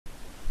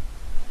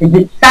Is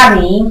it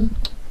sunny?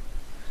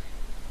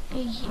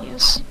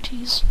 Yes, it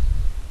is.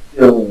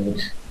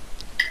 Good.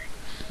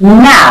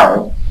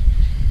 Now,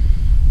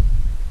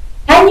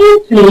 can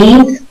you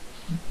please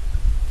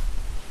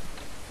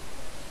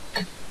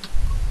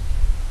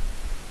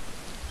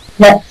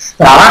let's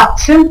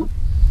start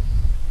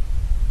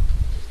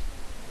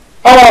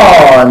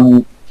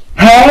on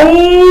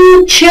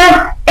page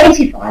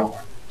 85.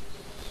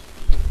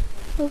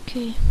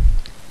 Okay.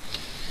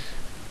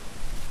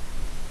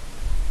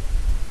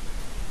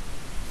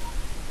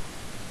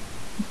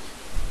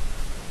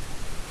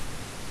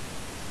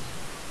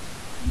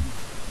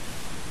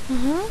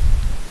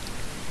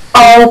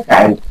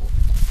 Okay.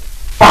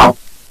 Now,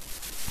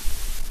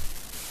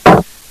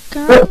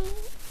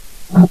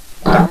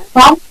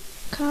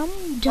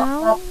 Come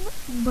down,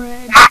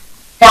 bread.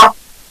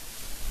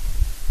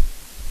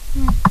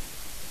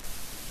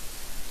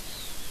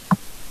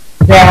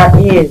 There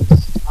is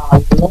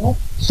a lot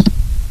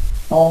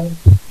of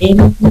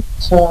internet.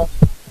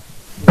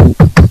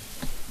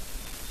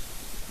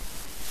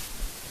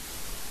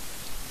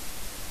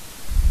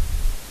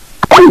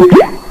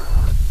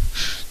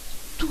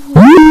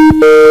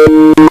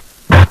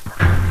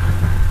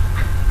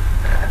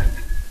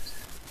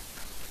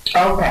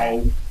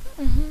 Okay.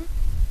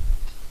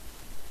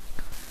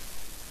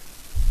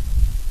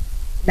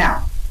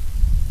 Now,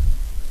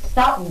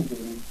 start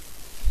reading.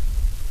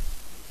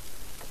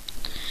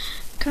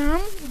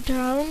 Come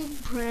Down,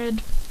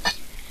 Bread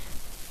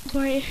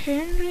by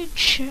Henry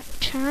Chan,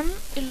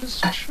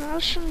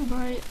 illustration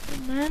by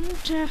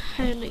Amanda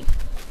Haley.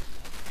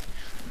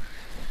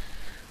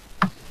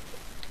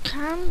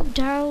 Come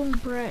down,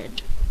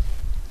 bread.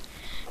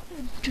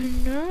 Do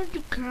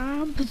not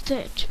grab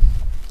that.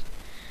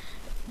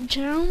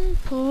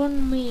 Jump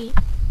on me.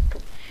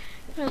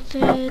 That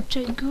a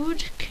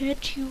good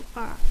cat you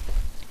are.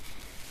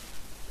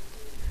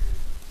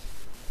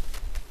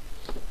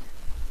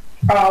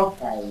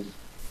 Okay.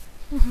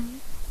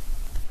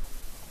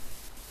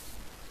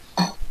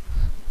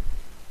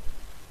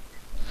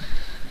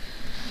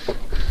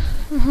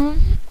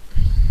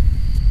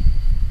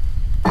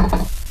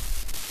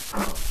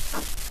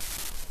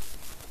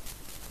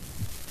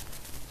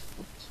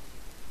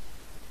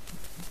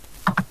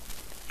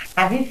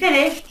 Have you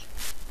finished?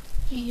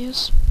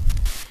 Yes.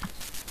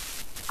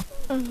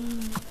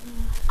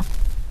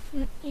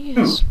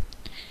 Yes.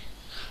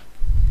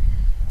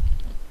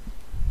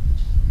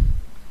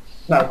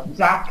 No,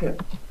 exactly.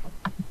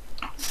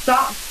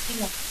 Start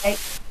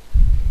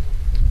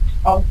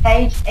on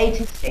page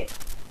 86.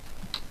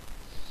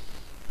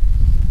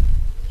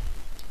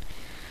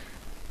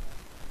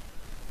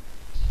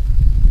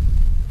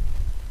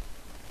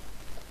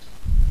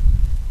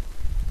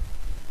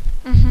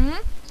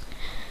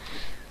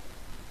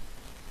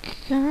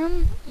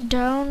 Come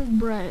down,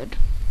 bread.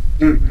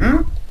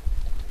 Mm-hmm.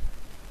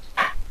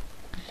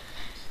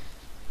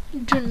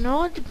 Do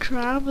not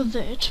grab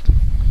that.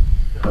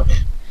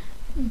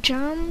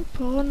 Jump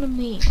on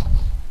me.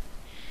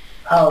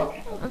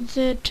 Okay.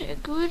 That a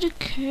good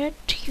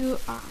cat you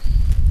are.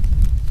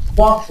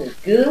 What a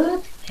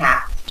good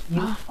cat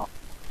you are.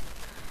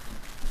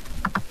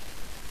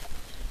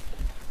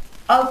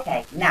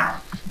 Okay,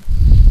 now,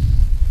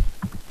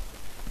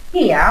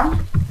 here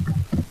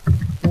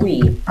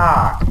we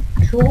are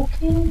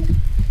talking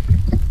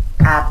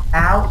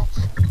about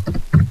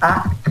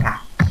a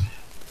cat.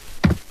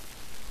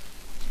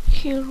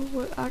 Here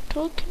we are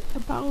talking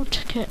about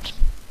a cat.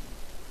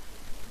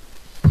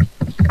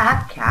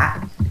 A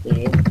cat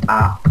is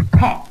a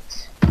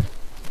pet.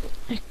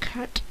 A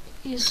cat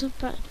is a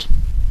pet.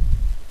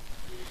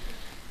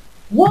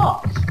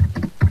 What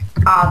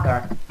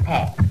other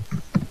pets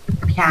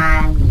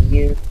can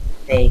you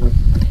think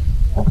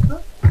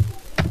of?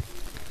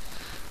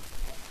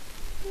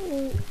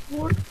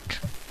 What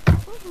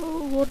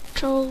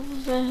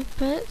of the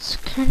pets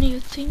can you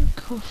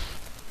think of?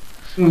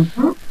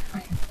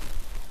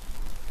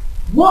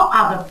 What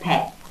other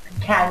pets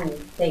can you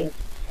think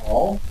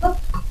of?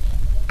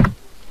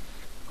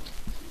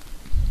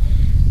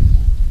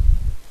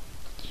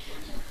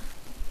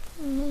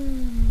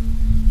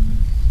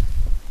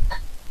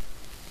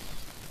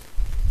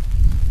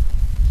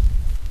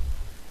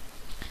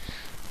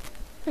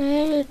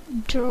 A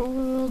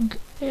dog,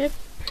 a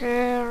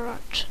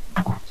parrot,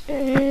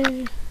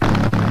 a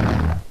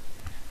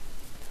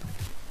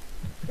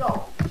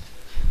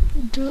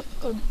Dog.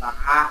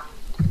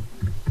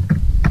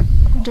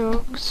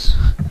 Dogs,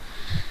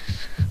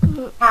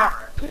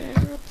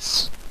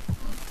 parrots,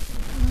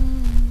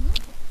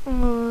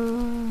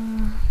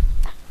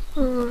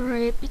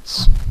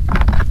 rabbits,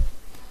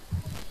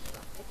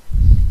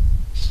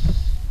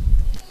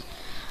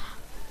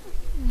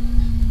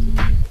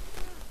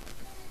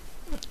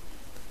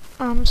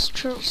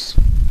 hamsters,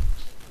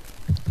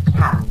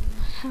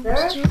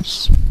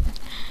 Turtles.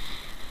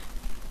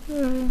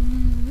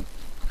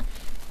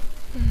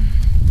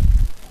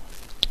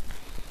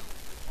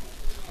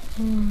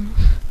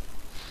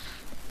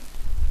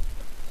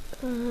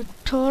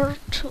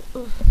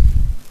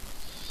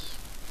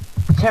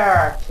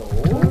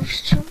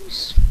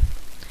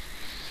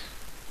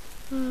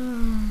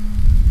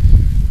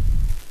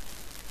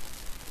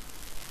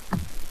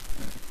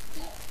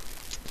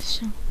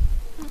 Все.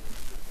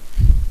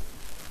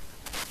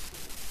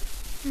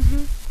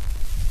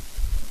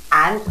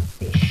 And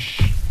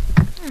fish.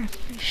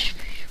 Fish.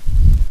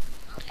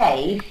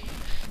 Okay.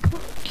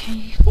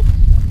 Okay.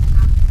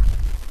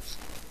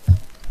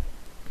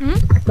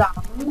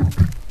 Some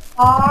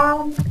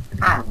farm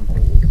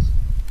animals.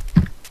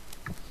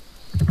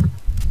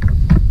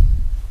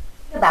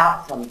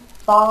 About some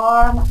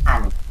farm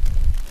animals.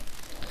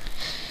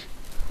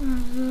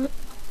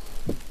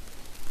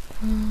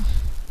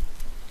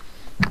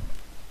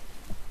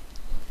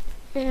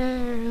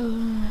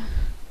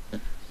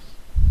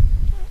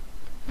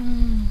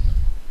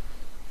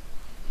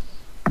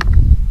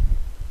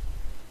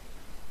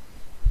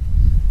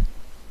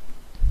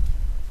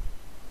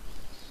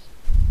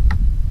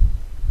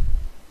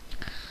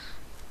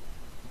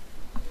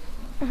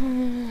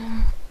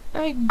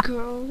 A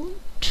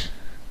goat.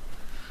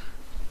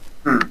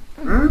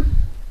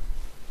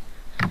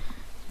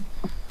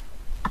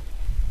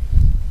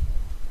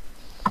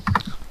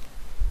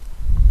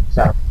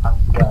 So a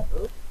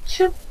goat.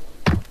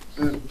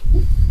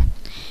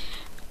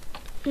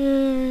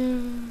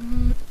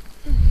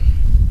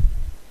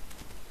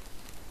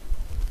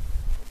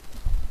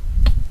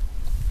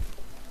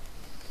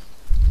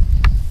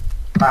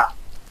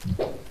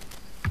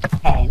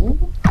 Hen.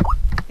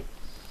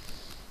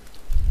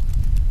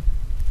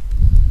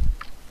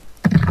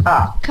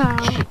 A Cow.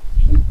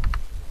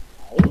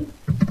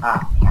 A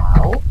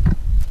cow.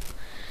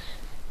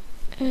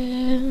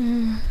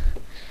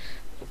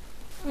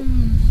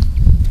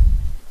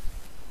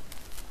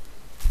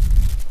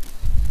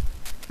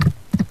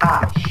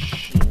 A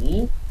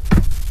sheep.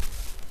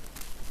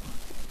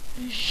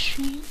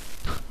 Sheep.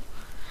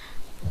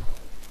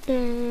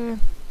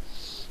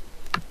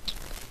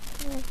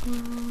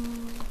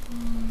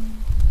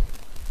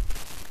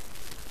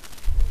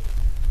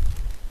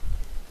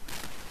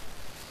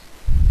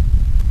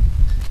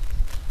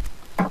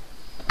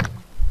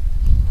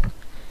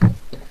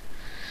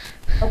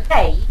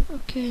 Okay.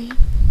 Okay.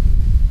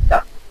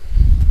 So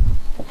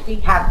we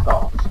have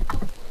got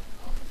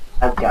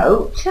a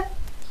goat,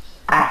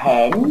 a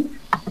hen,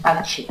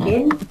 a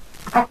chicken,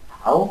 a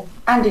cow,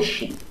 and a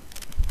sheep.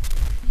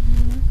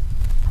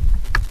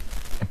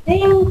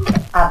 Think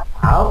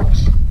about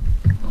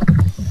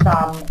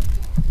some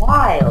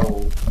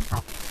wild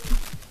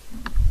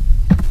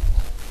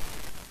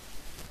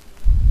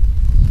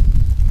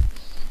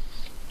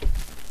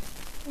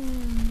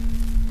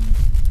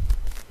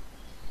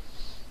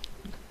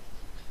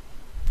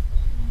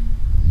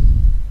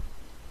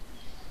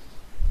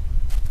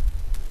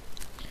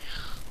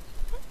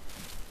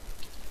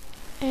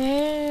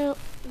A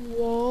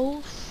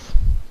wolf.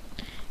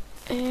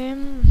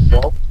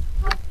 wolf,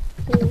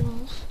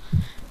 Wolf.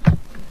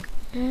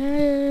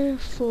 A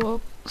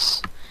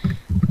fox.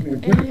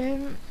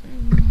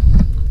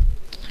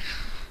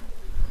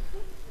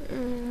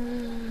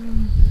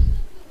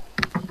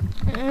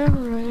 A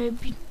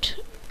rabbit.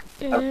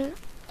 A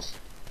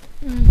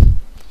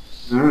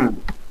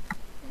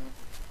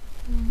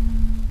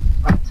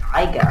a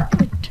tiger,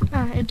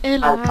 a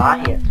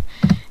lion.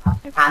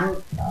 a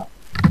panther,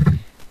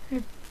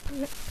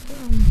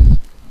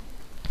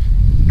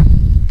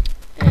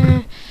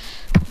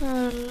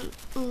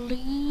 A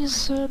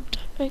lizard.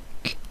 A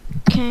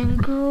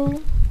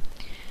kangaroo.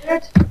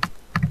 a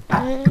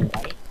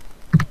snake,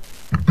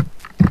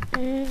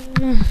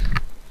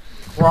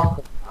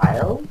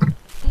 crocodile,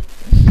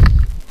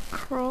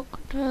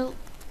 Crocodile.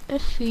 A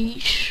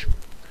fish.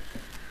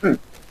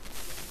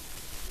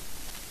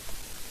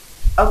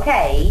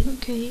 Okay,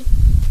 Okay.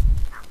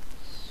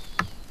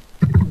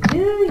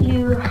 do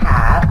you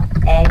have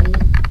any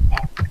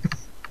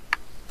pets?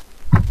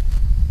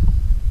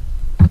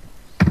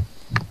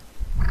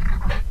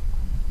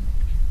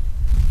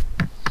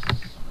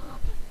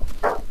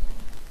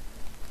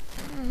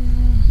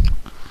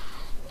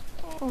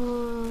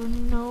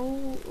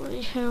 No, I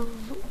have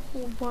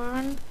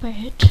one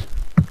pet.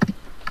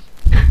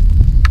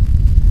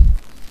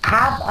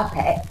 Have a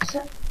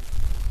pet?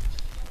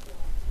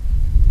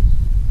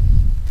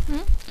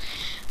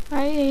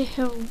 I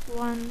have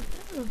one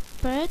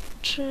pet.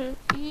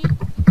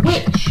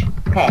 Which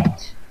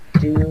pet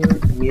do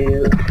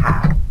you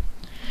have?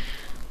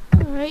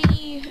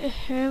 I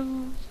have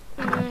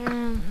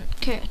a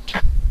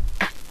cat.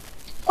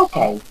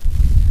 Okay.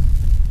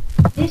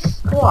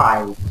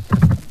 Describe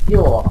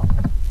your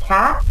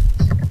cat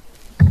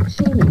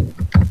to me.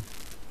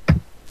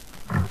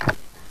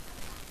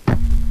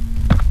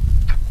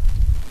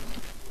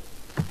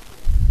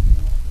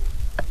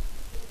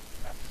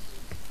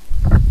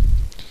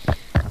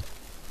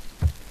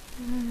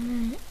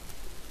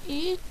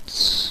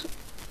 It's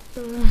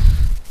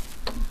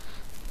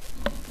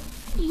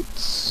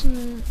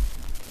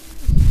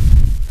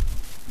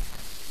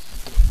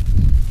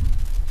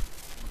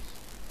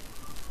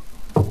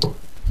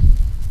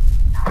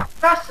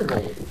First of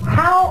all,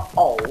 how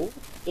old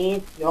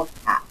is your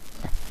cat?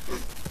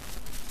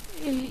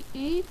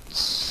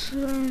 it's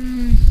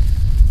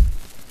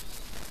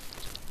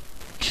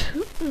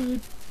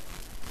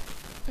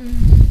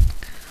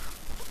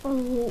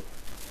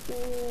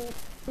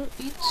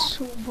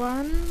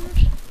one.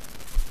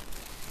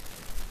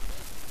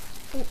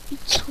 Oh,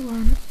 it's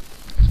one.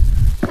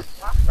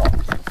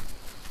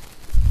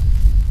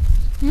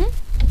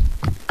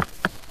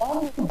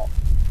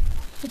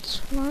 It's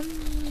one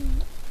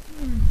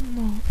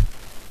more.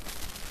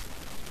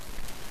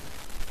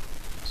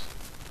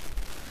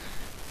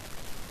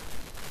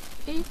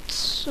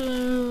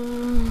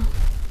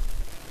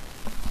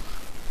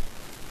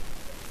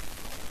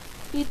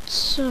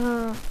 It's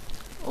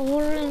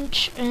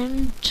orange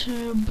and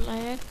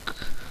black.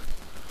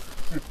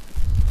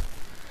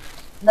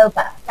 No,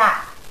 but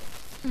that.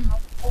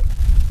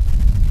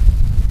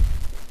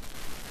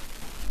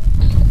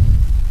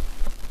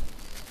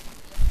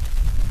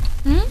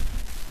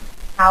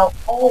 How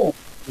old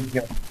is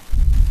your?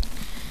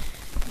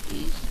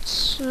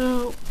 It's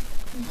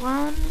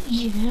 1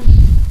 year.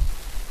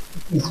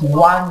 It's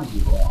 1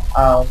 year.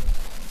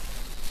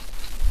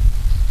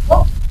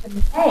 What's the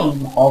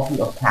name of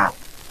your cat?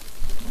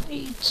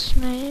 Its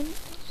name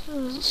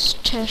is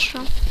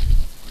Cheshire.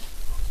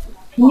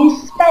 Can you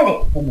spell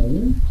it for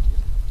me?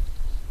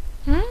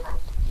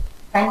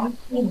 Can you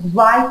please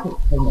write it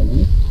for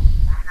me?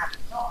 I have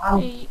not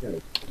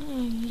understood.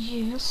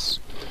 Yes.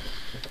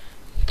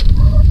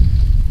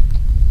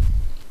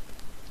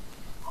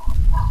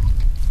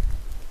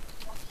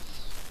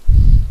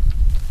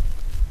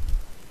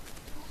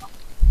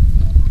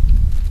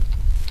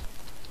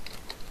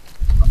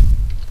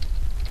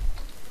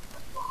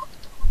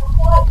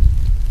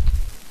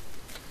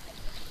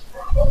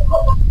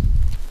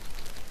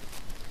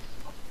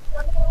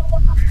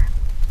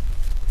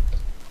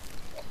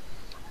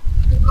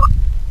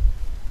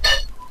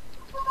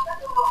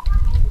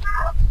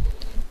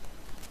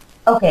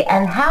 Okay,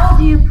 and how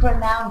do you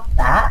pronounce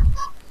that?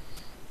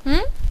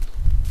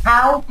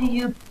 How do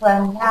you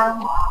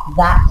pronounce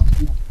that?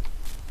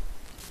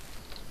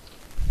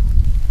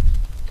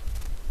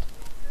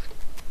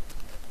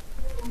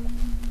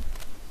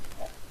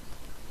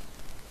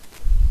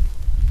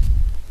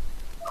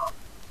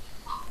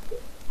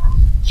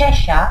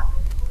 Cheshire?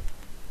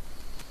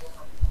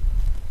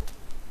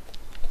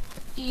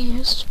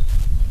 Yes.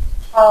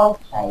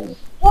 Okay.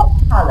 What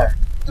color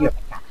is your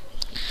cat?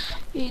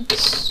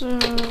 It's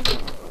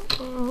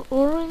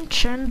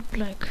orange and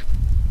black.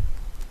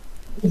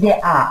 Is it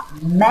a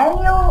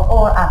male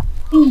or a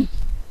female?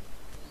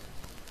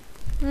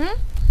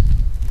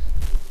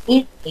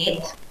 Is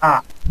it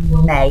a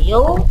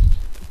male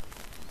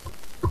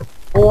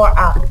or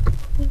a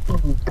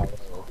female?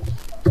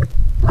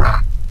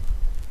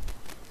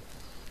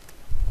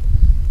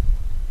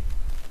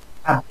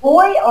 A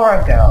boy or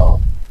a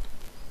girl?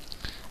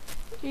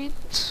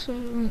 It's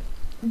a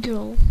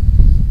girl.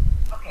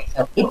 Okay,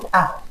 so it's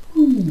a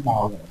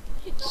female.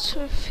 It's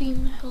a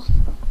female.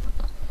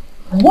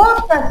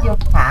 What does your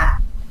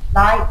cat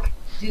like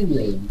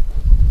doing?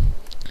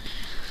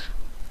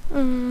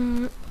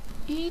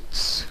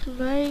 It's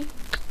like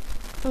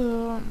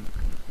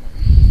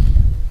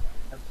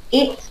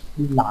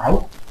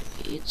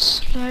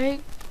It's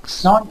like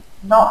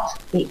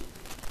not it.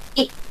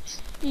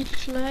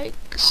 it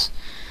likes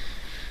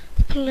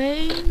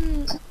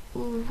playing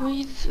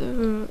with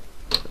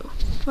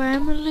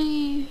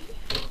family.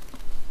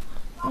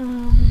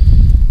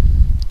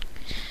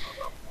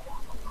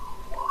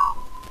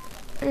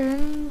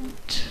 And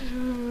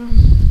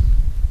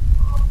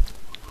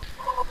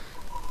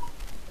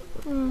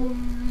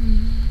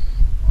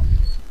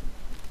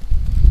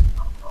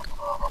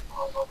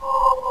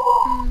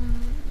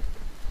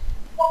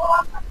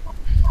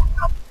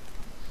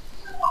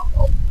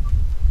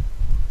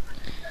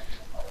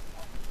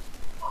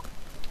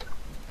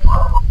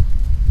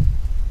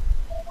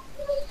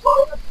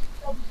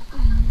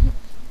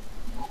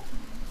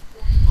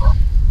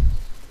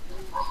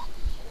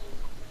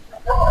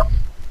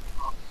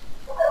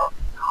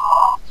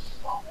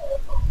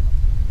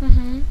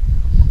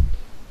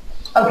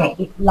Okay,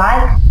 it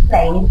likes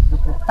playing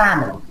with the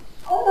family.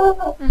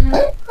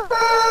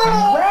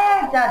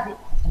 Where does it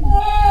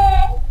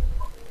sleep?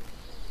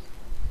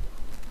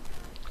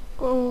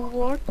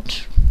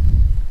 what?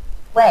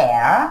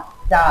 Where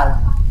does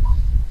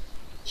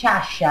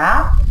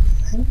Cheshire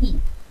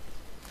sleep?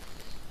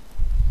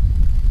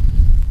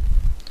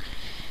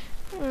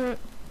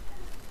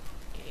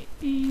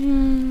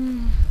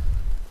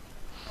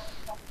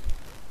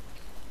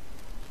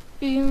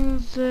 In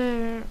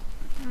the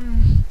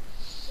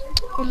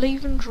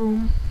living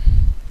room.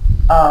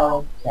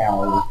 Okay.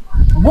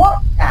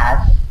 What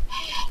does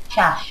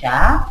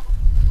Cheshire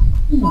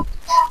eat?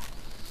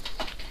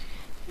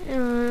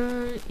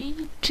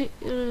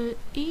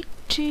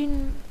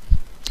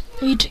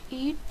 It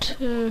eat.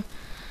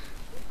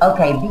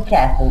 Okay, be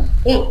careful.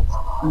 It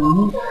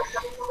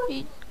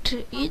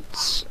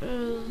eats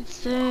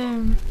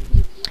the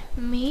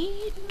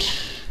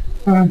meat.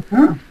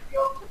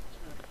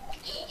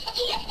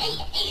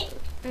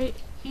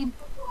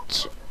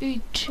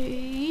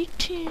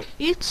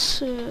 It's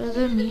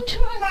the meat.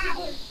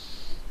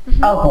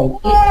 Okay,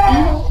 it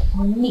eats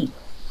meat.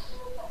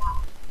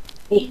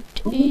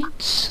 It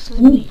eats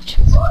the meat.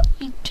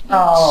 It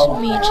eats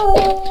meat.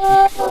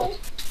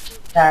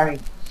 Very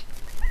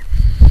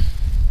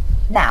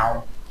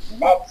Now,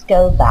 let's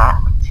go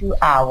back to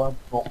our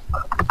book.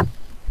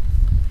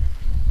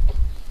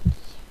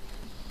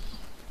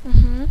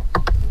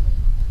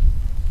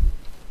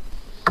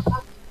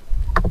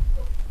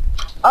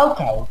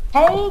 Okay,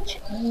 page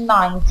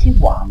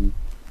 91.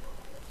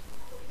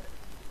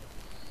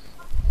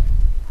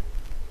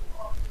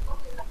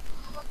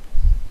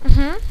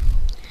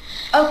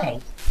 Okay.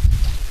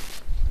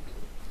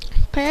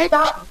 Pet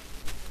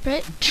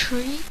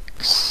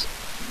Tricks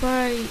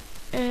by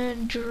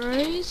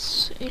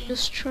Andres,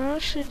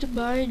 illustrated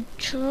by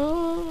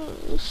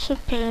Joseph.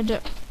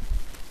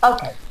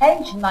 Okay,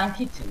 page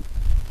 92.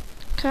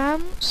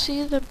 Come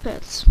see the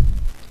pets.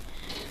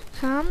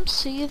 Come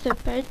see the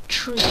pet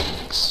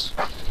tricks.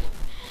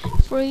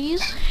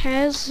 Freeze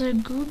has a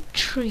good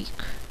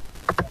trick.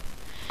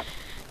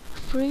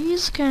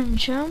 Freeze can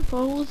jump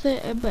over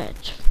a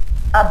bed.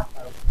 A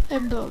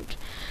boat.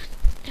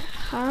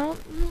 Ham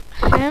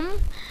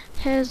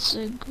has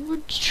a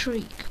good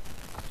trick.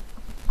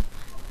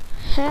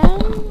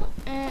 Ham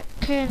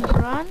can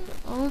run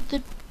on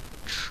the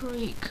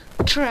track.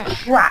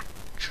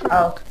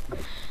 Oh.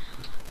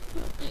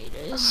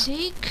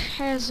 Zeke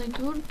has a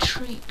good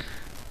trick.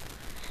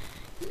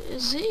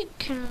 Zeke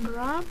can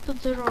grab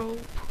the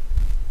rope.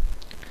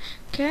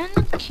 Can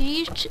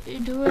Kit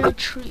do a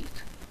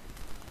trick?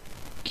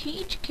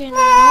 Kit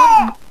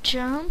cannot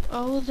jump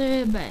over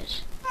the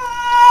bed.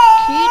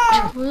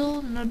 Kit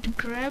will not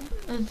grab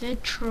the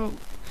rope.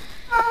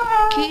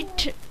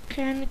 Kit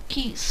can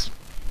kiss.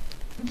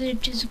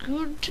 That is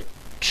good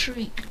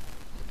trick.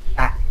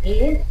 That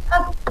is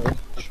a good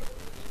trick.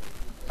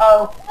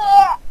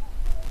 Okay.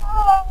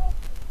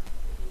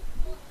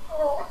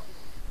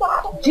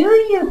 Do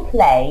you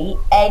play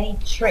any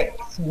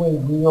tricks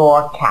with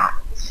your cat?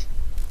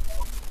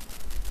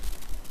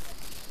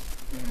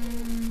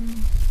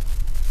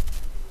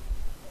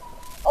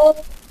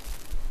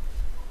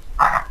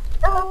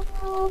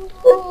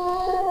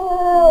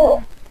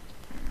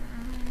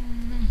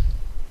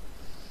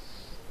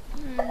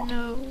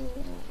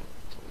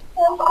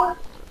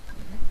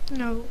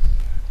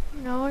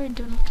 No, I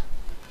don't.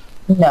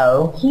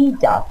 No, he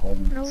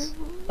doesn't.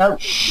 No,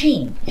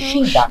 she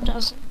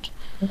doesn't.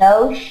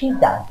 No, she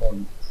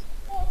doesn't.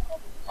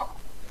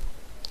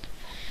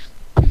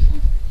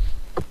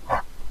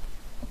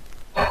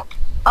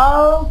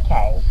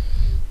 Okay.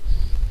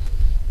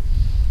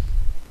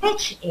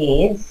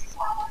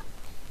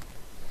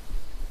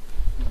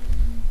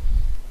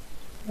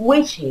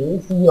 Which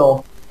is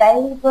your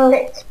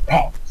favorite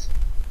pet?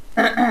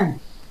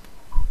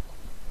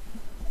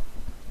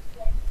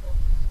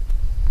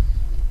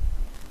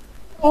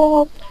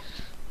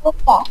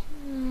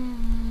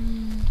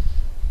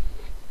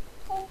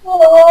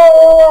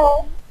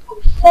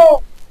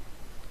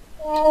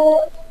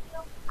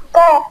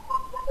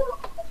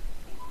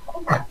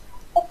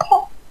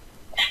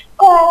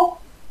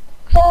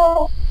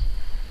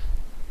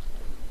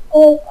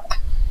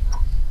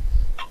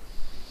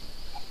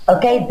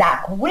 Okay,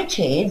 Zach, which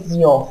is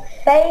your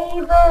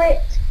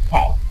favorite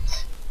pet?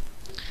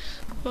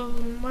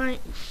 My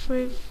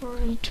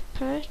favorite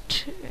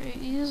pet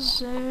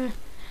is a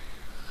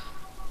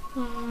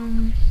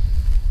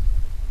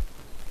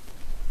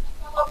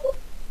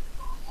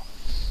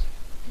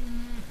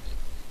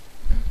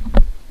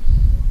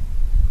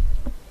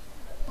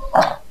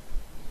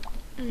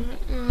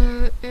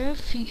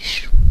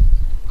fish.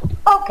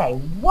 Okay,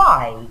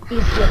 why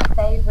is your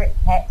favorite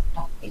pet a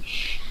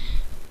fish?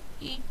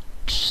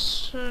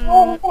 It's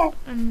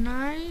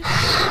nice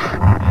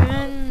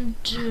and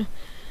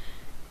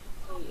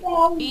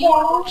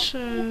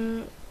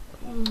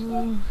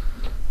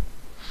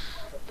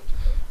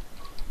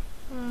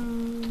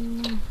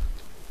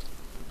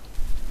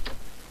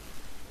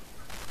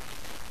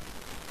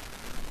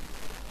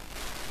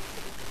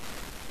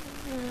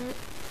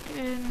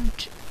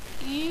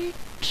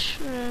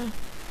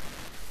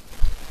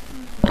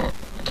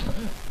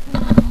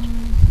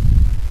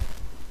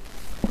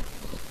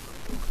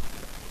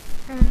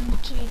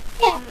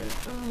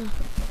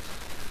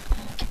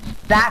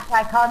Zach,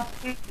 I can't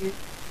hear you.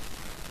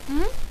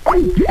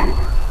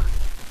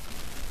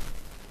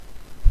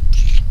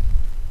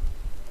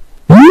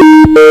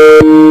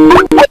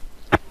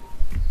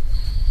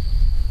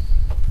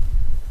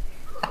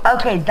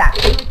 Okay, Zach,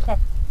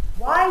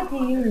 why do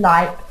you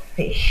like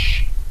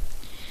fish?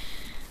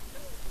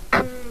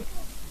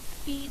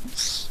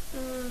 It's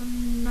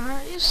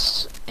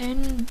nice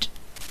and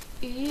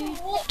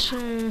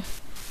it's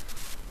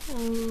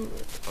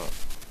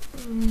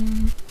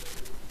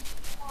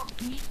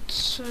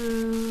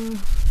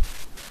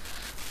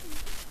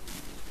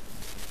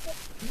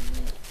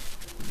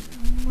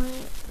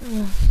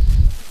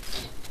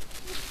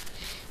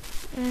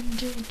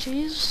and it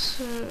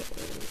is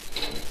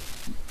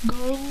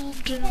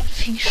golden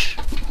fish.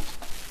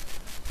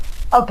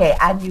 Okay,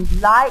 and you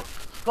like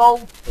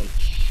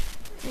goldfish?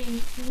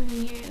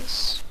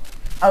 Yes.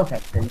 Okay,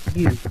 so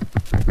you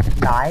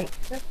like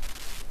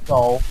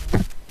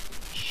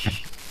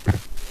goldfish.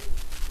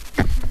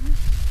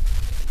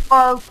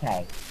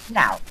 Okay,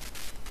 now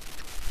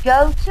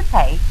go to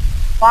page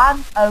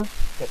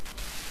 102.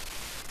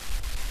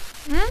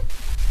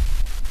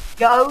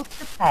 Go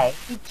to page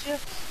 10.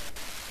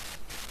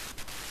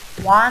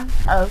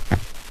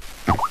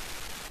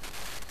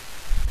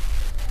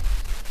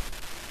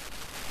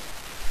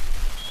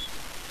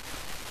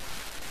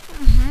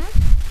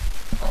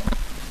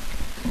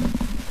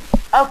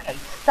 Okay,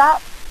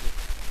 stop.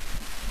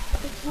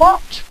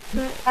 What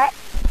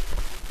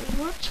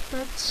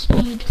pets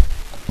need?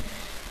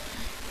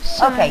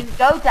 Okay,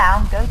 go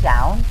down.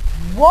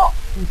 What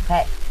do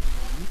pets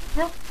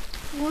need?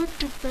 What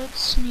do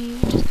pets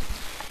need?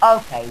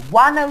 Okay,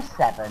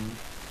 107.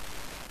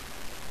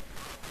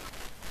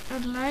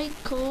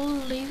 Like all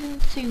living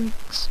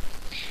things,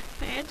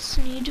 pets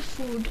need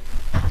food.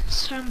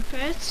 Some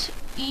pets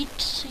eat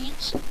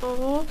seeds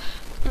or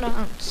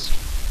plants.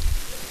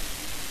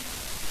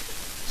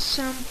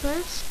 Some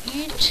pets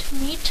eat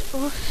meat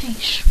or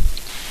fish.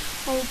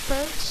 All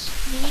pets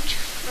need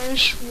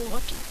fresh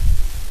water.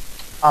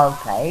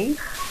 Okay.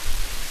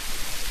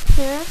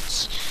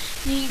 Pets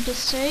need a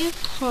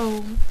safe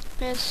home.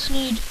 Pets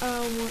need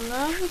our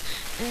love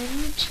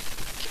and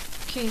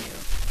care.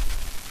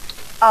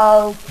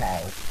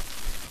 Okay.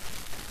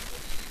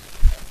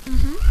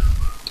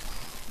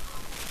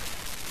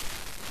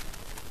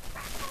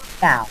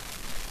 Now,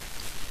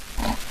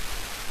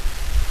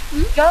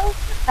 go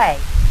to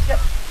page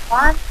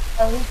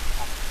 107.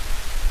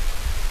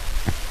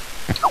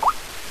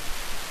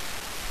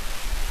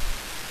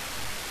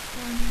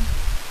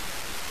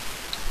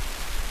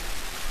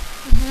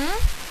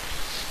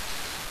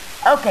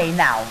 Okay,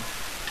 now,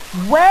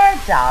 where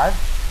does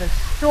the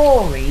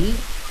story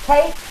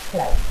take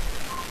place?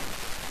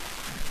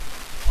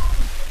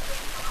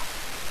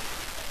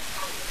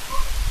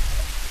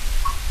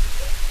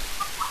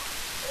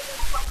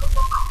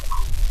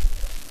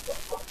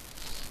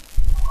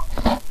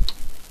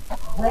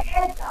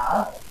 Where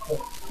does the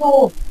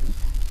story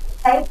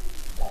take place?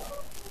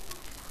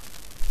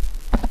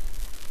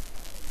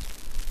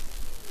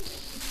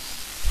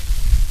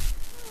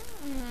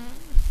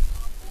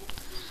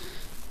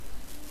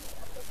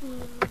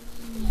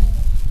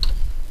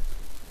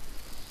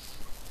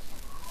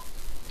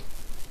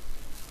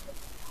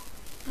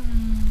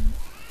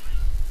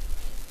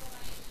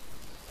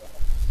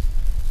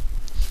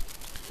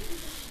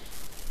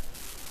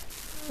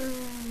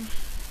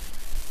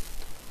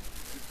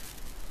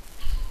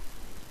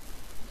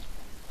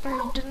 I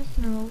don't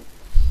know.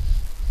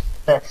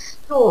 The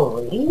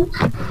story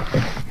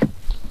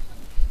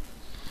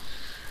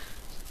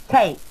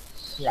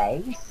takes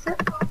place.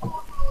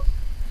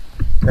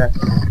 The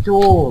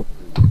story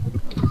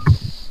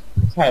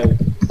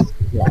takes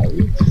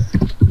place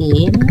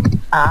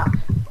in a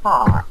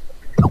park.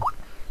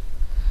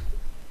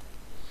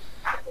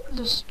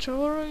 The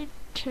story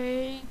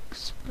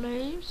takes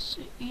place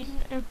in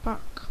a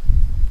park.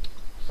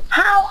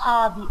 How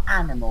are the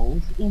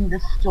animals in the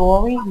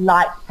story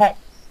like pets?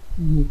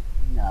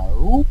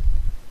 No.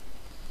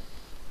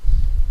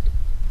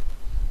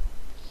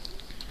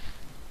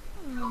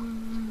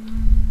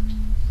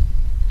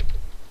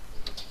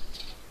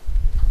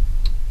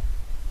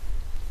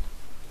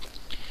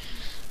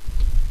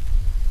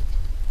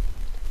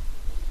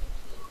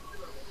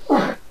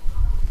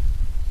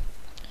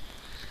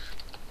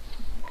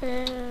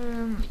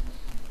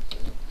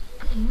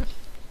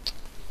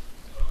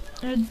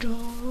 A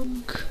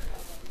dog,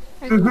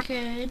 a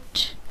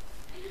cat,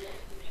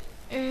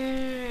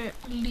 a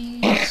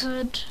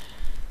lizard,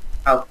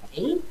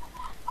 Okay.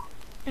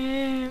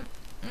 a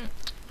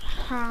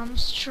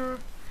hamster.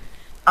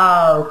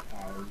 Okay.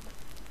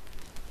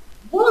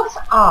 What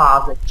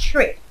are the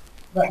tricks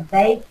that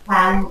they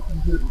can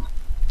do?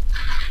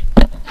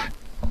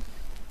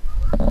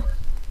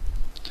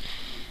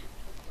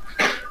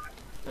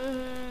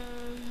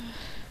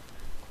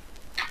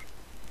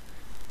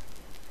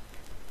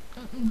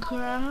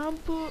 Grab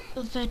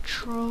the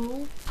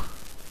rope,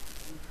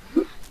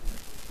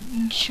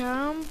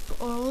 jump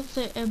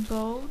over the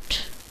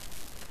boat,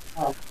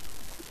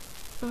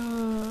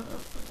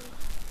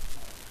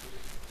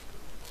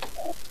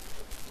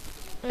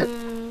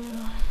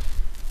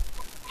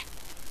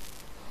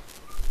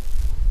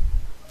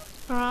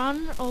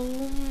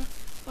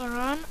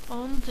 run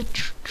on the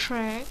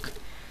track.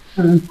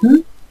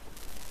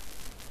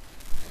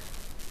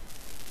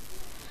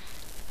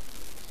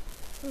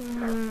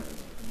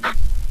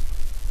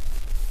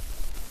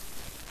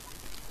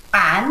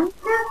 And?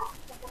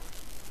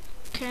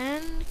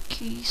 Can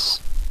kiss.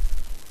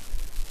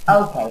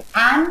 Okay,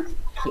 and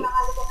kiss.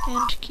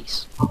 And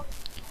kiss.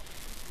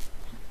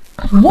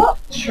 What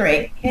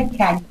trick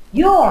can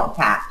your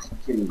cat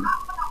do?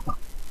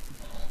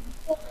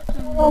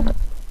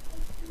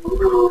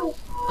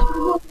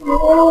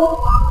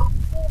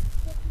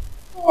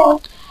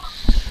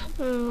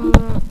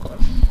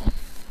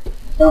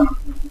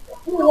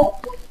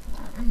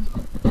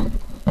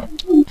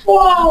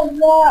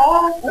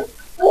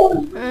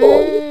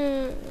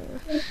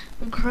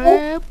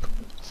 Grab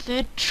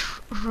that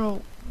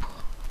rope.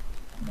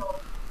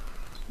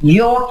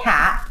 Your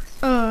cat?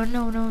 No.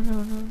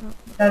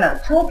 No,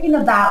 talking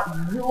about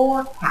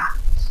your cat.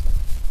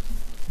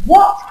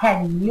 What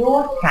can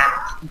your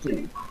cat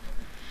do?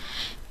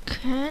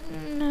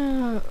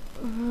 can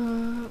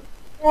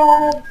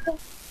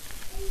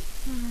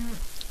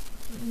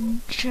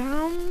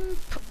jump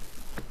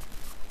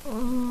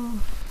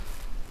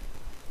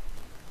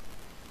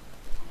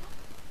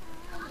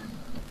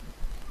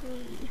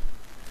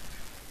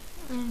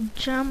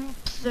jump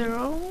the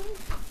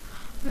rope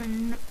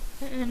and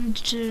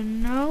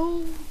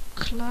no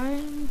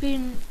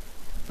climbing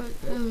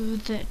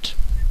that.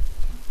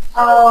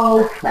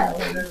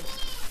 Okay.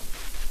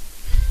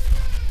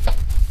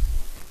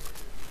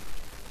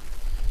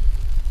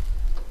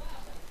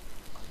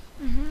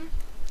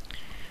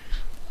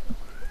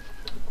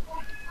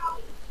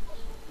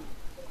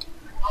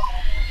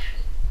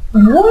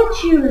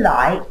 Would you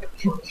like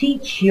to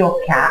teach your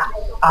cat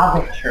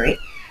other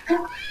tricks?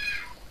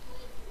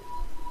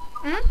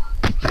 Would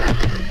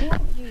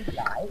you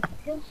like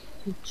to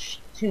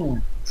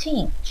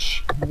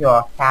teach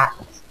your cat?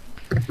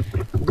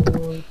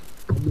 Would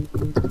you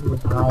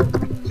like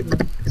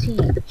to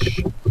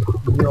teach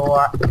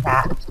your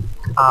cat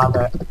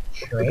other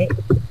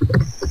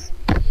tricks?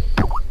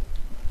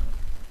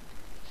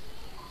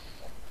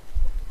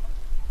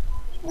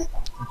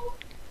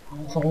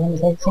 Non so cosa mi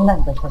stai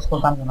dicendo perché sto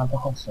ascoltando un'altra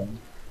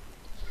persona.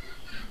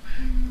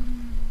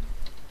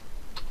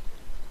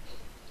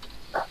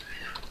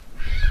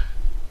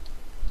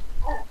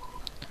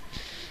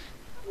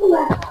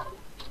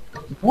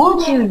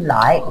 Would you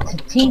like to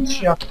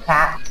teach your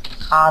cat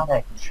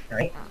other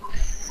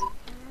tricks?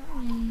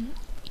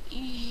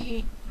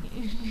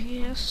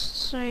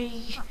 Yes,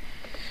 I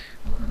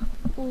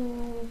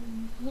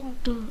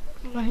would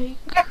like.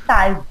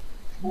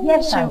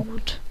 Yes, I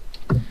would.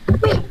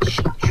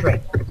 Which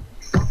tricks?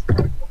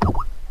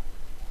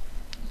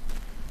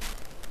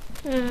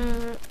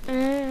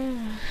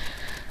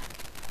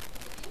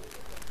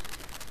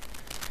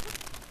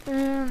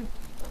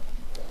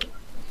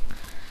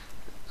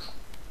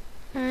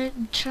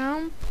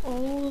 Jump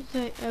over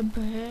the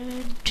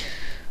bed.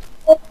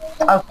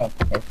 Okay,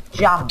 so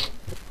jump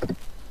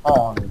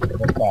on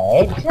the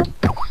bed.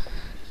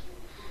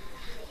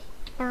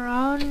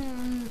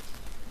 Run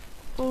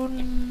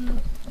on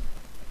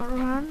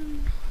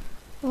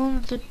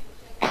the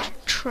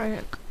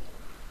track.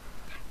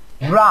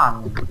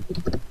 Run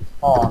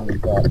on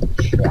the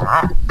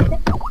track.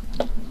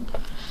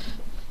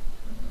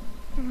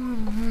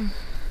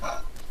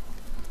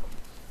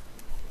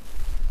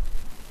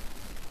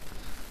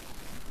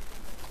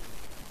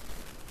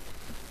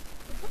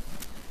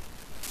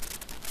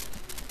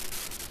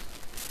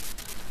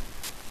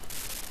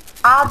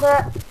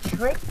 Other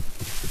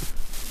tricks?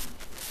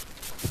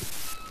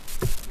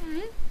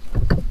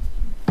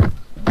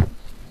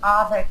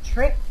 Other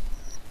tricks?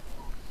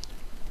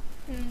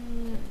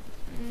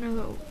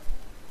 No.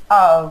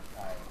 Okay.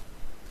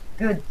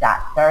 Good,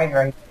 Zach. Very,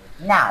 very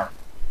good. Now,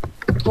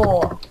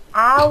 for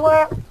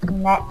our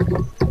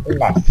next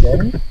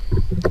lesson,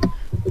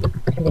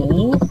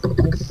 please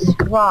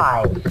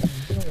describe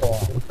your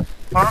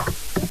cat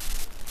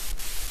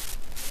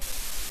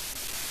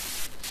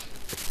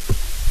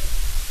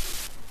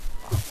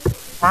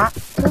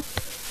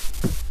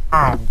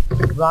and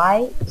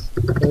write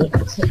it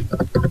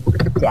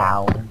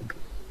down.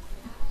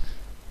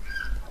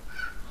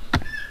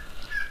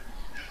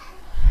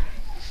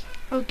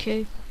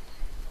 Okay.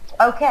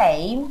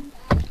 Okay?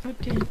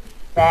 Okay.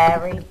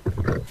 Very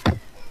good.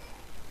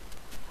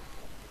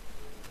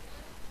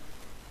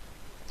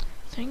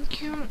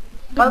 Thank you.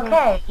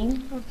 Goodbye. Okay.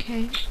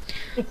 Okay.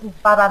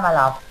 Bye bye, my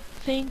love.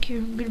 Thank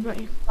you.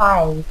 Goodbye.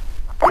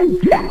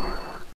 Bye.